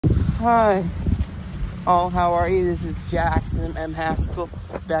Hi. Oh, how are you? This is Jackson M. Haskell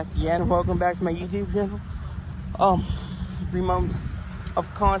back again. Welcome back to my YouTube channel. 3 months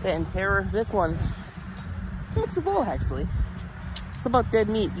of content and terror. This one's mixable actually. It's about Dead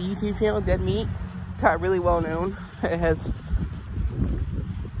Meat. The YouTube channel Dead Meat got really well known. It has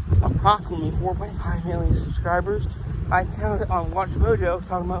approximately 4.5 million subscribers. I found it on Watch Mojo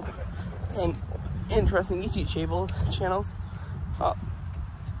talking about 10 interesting YouTube channels.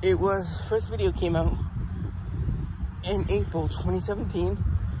 First video came out in April 2017.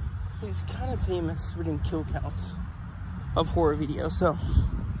 He's kind of famous for doing kill counts of horror videos. So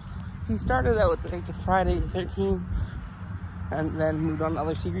he started out with like the Friday the 13th and then moved on to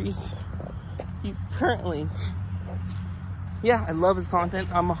other series. He's currently, I love his content.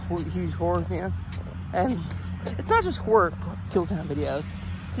 I'm a huge horror fan. And it's not just horror kill count videos.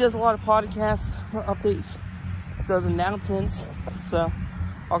 He does a lot of podcasts, updates, does announcements. So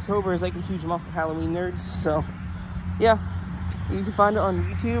October is like a huge month for Halloween nerds. So yeah, you can find it on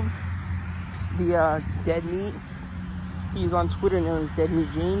YouTube, the Dead Meat. He's on Twitter known as Dead Meat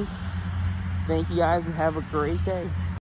James. Thank you guys and have a great day.